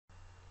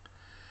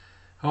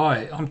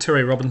Hi, I'm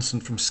Terry Robinson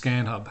from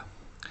ScanHub.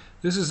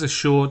 This is a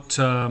short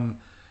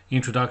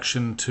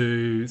introduction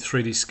to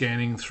 3D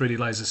scanning, 3D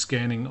laser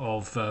scanning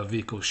of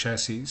vehicle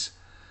chassis.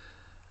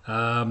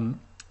 Here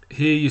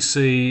you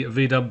see a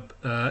VW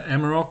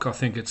Amarok. I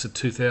think it's a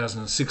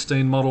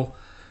 2016 model.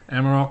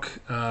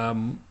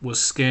 Amarok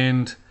was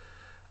scanned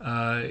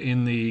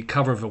in the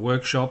cover of a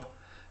workshop,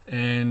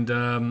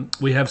 and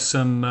we have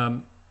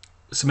some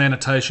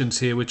annotations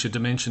here which are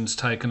dimensions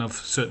taken of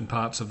certain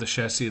parts of the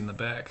chassis in the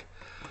back.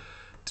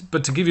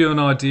 But to give you an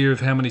idea of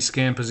how many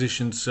scan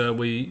positions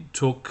we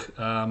took,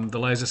 the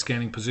laser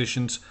scanning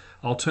positions,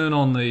 I'll turn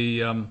on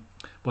the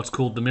what's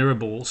called the mirror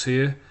balls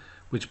here,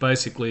 which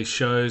basically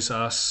shows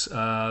us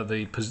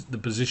the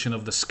position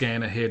of the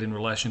scanner head in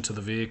relation to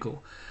the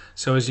vehicle.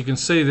 So as you can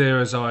see there,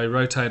 as I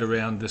rotate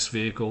around this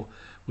vehicle,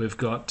 we've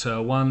got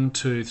 1,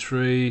 2,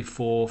 3,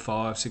 4,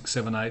 5, 6,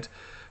 7, 8,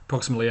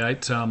 approximately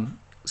 8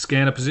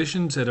 scanner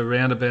positions at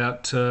around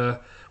about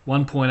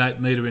 1.8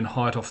 metre in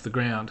height off the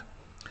ground.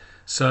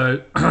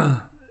 So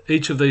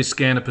each of these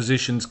scanner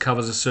positions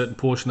covers a certain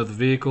portion of the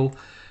vehicle,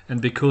 and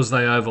because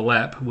they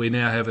overlap, we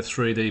now have a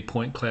 3D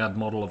point cloud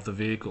model of the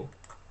vehicle.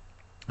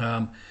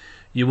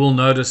 You will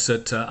notice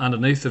that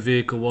underneath the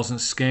vehicle wasn't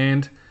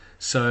scanned,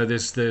 so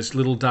there's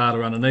little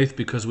data underneath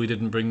because we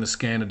didn't bring the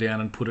scanner down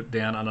and put it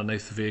down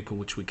underneath the vehicle,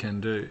 which we can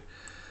do.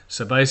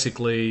 So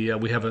basically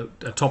we have a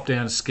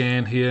top-down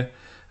scan here.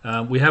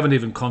 We haven't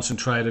even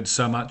concentrated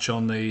so much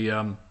on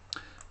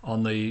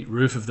the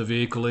roof of the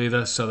vehicle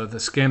either, so that the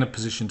scanner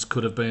positions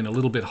could have been a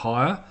little bit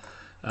higher,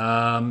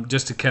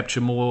 just to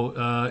capture more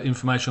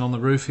information on the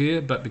roof here.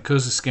 But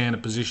because the scanner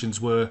positions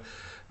were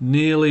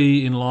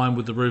nearly in line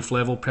with the roof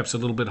level, perhaps a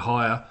little bit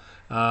higher,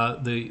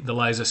 the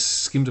laser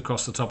skimmed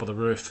across the top of the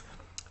roof.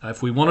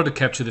 If we wanted to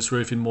capture this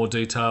roof in more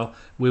detail,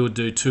 we would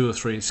do 2 or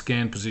 3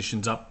 scan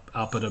positions up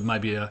at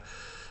maybe a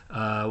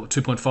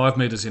 2.5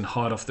 metres in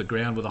height off the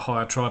ground with a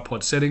higher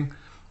tripod setting,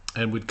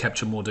 and we'd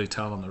capture more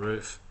detail on the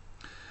roof.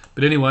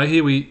 But anyway,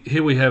 here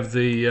we have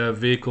the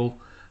vehicle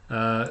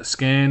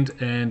scanned,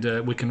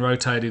 and we can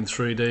rotate in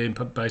 3D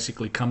and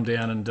basically come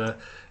down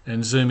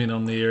and zoom in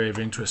on the area of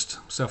interest.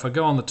 So if I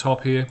go on the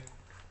top here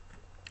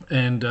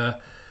and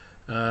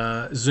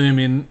zoom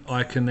in,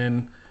 I can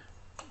then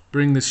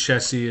bring this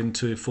chassis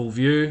into full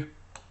view,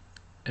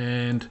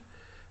 and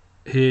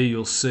here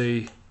you'll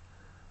see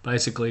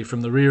basically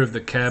from the rear of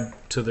the cab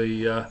to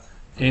the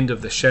end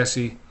of the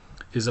chassis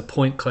is a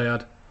point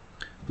cloud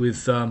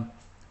with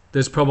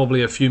there's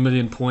probably a few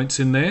million points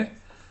in there,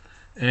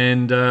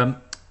 and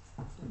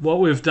what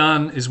we've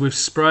done is we've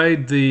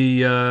sprayed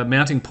the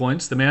mounting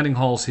points, the mounting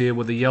holes here,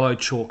 with a yellow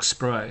chalk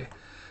spray.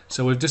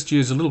 So we've just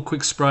used a little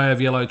quick spray of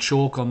yellow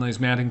chalk on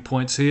these mounting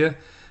points here,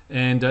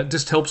 and it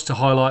just helps to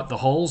highlight the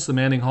holes, the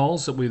mounting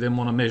holes that we then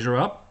want to measure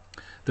up.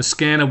 The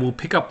scanner will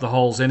pick up the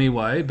holes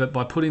anyway, but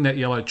by putting that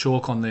yellow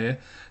chalk on there,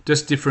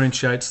 just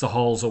differentiates the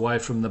holes away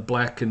from the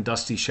black and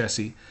dusty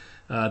chassis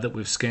that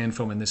we've scanned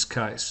from in this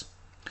case.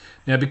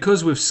 Now,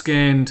 because we've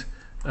scanned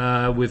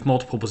with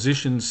multiple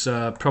positions,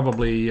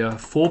 probably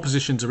 4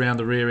 positions around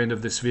the rear end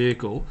of this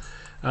vehicle,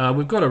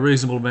 we've got a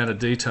reasonable amount of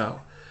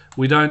detail.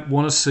 We don't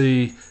want to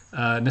see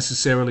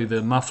necessarily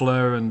the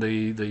muffler and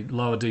the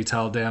lower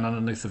detail down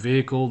underneath the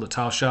vehicle, the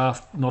tail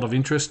shaft, not of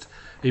interest,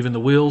 even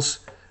the wheels,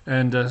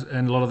 and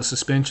a lot of the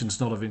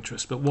suspension's not of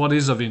interest. But what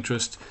is of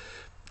interest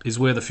is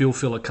where the fuel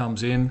filler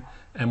comes in,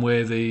 and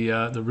where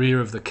the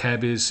rear of the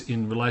cab is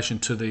in relation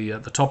to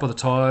the top of the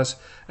tyres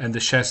and the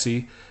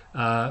chassis.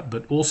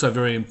 But also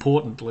very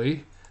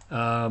importantly,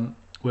 when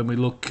we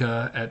look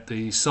at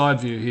the side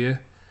view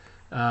here,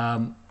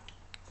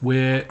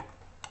 where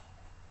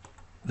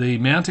the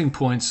mounting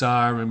points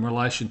are in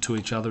relation to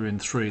each other in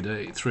 3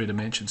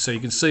 dimensions. So you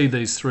can see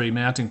these 3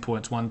 mounting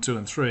points, 1, 2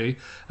 and 3,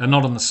 are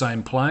not on the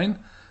same plane.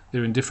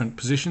 They're in different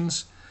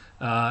positions,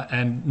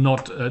 and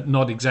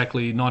not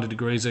exactly 90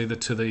 degrees either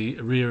to the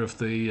rear of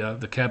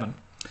the cabin.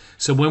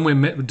 So when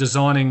we're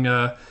designing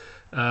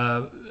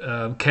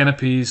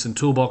canopies and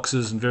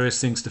toolboxes and various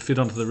things to fit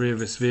onto the rear of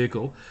this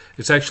vehicle,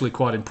 it's actually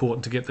quite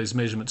important to get these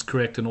measurements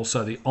correct and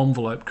also the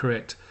envelope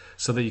correct,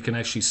 so that you can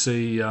actually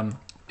see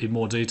in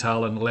more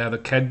detail and allow the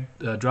CAD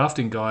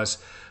drafting guys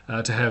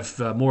to have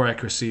more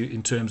accuracy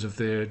in terms of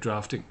their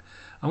drafting.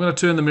 I'm going to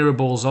turn the mirror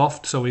balls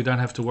off so we don't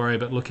have to worry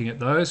about looking at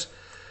those,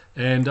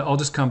 and I'll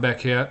just come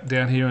back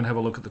down here and have a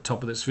look at the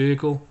top of this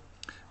vehicle.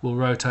 We'll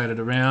rotate it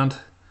around,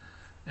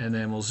 and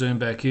then we'll zoom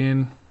back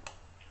in,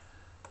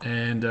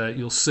 and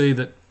you'll see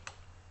that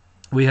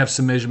we have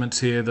some measurements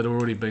here that have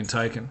already been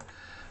taken.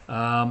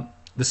 The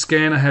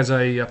scanner has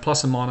a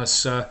plus or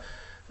minus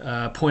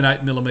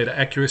 0.8 millimeter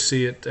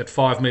accuracy at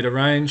 5 meter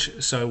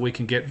range, so we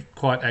can get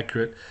quite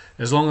accurate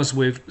as long as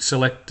we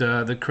select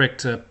the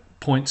correct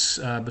points,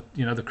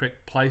 the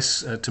correct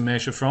place to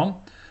measure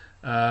from.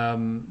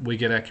 We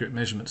get accurate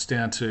measurements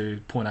down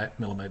to 0.8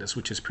 millimeters,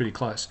 which is pretty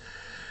close.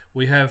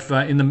 We have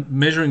in the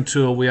measuring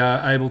tool, we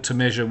are able to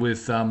measure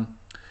with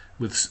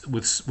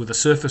with a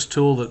surface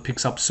tool that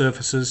picks up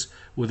surfaces,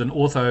 with an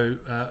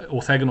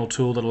orthogonal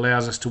tool that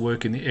allows us to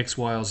work in the X,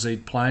 Y, or Z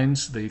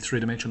planes, the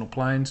three-dimensional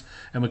planes,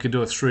 and we can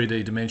do a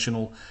 3D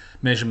dimensional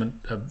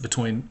measurement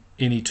between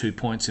any 2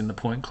 points in the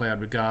point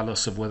cloud,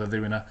 regardless of whether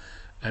they're in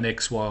an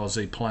X, Y, or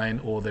Z plane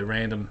or they're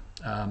random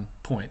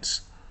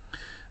points.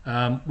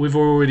 We've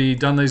already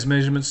done these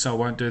measurements, so I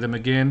won't do them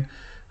again.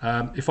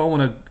 If I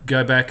want to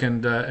go back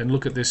and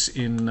look at this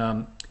in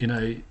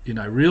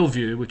a real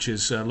view, which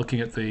is looking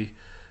at the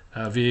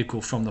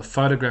vehicle from the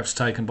photographs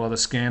taken by the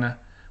scanner,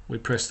 we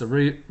press the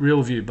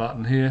real view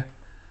button here,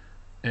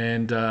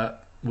 and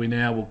we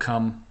now will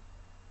come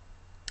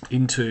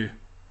into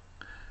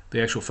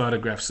the actual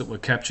photographs that were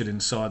captured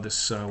inside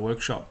this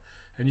workshop.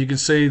 And you can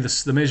see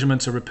the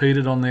measurements are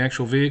repeated on the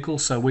actual vehicle,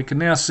 so we can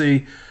now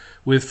see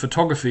with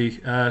photography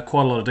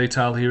quite a lot of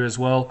detail here as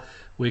well.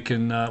 We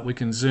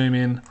can zoom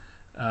in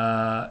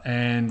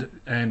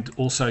and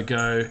also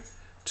go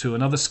to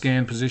another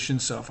scan position.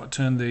 So if I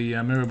turn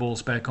the mirror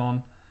balls back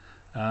on,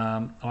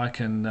 I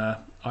can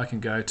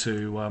go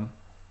to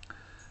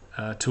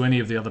any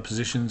of the other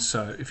positions.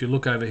 So if you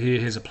look over here,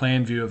 here's a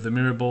plan view of the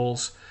mirror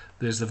balls.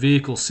 There's the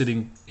vehicle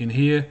sitting in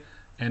here,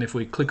 and if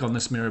we click on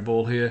this mirror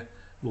ball here,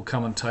 we'll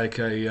come and take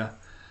a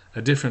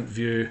different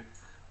view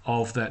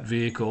of that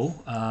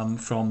vehicle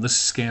from this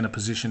scanner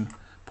position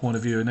point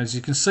of view. And as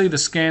you can see, the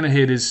scanner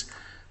head is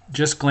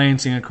just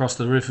glancing across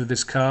the roof of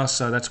this car,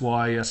 so that's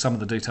why some of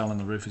the detail on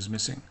the roof is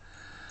missing.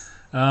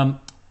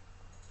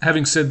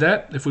 Having said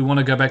that, if we want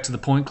to go back to the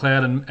point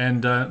cloud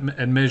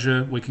and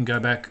measure, we can go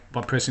back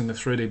by pressing the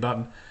 3D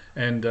button,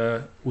 and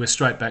we're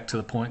straight back to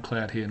the point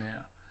cloud here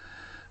now.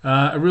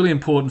 A really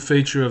important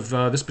feature of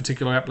this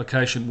particular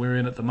application we're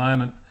in at the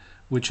moment,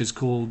 which is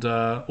called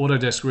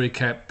Autodesk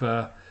Recap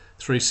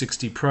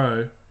 360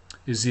 Pro,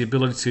 is the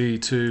ability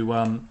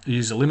to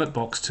use a limit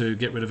box to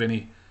get rid of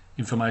any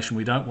information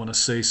we don't want to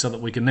see, so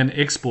that we can then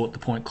export the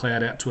point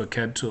cloud out to a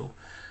CAD tool.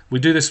 We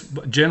do this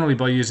generally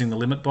by using the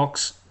limit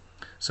box.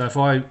 So if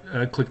I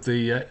click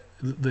the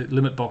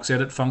limit box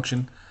edit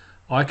function,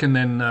 I can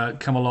then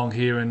come along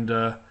here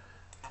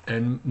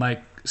and make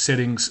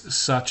settings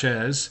such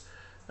as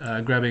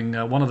grabbing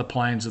one of the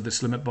planes of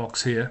this limit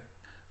box here,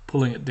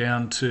 pulling it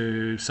down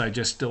to, say,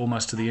 just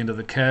almost to the end of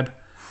the cab,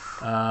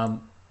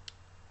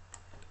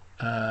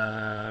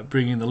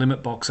 bringing the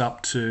limit box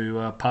up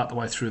to part the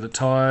way through the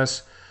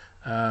tyres,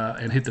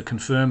 and hit the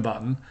confirm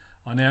button.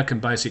 I now can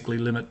basically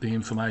limit the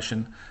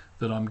information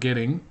that I'm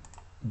getting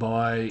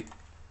by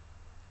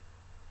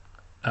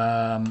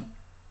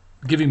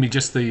giving me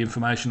just the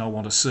information I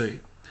want to see.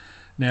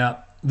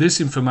 Now, this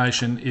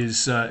information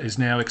is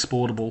now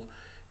exportable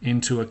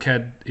into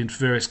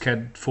various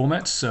CAD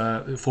formats,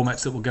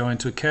 formats that will go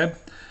into a cab.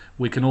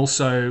 We can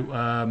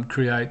also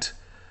create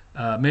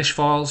mesh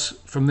files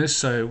from this,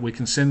 so we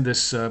can send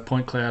this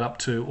point cloud up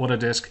to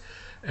Autodesk,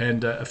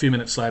 and a few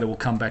minutes later we'll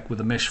come back with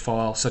a mesh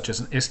file such as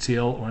an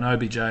STL or an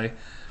OBJ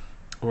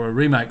or a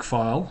remake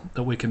file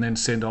that we can then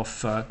send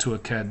off to a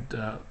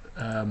CAD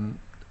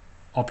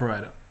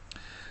operator.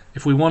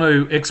 If we want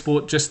to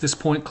export just this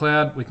point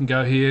cloud, we can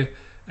go here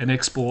and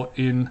export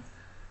in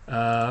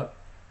a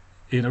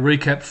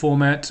recap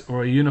format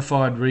or a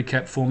unified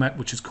recap format,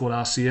 which is called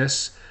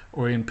RCS,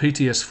 or in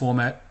PTS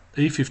format,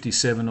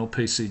 E57 or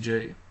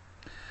PCG.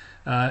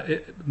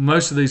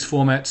 Most of these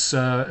formats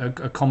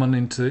are common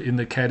in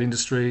the CAD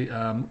industry.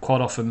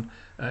 Quite often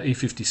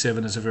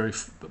E57 is a very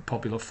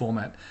popular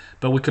format,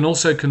 but we can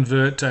also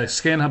convert,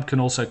 ScanHub can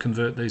also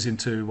convert these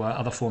into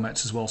other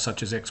formats as well,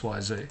 such as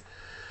XYZ.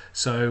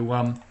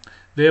 So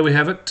there we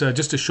have it,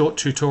 just a short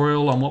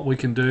tutorial on what we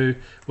can do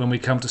when we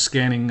come to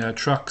scanning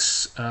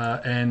trucks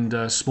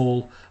and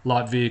small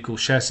light vehicle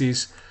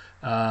chassis,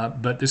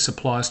 but this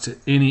applies to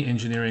any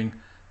engineering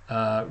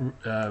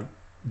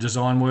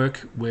design work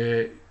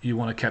where you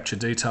want to capture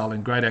detail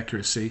in great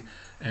accuracy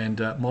and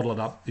model it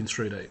up in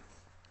 3D.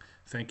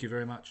 Thank you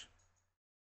very much.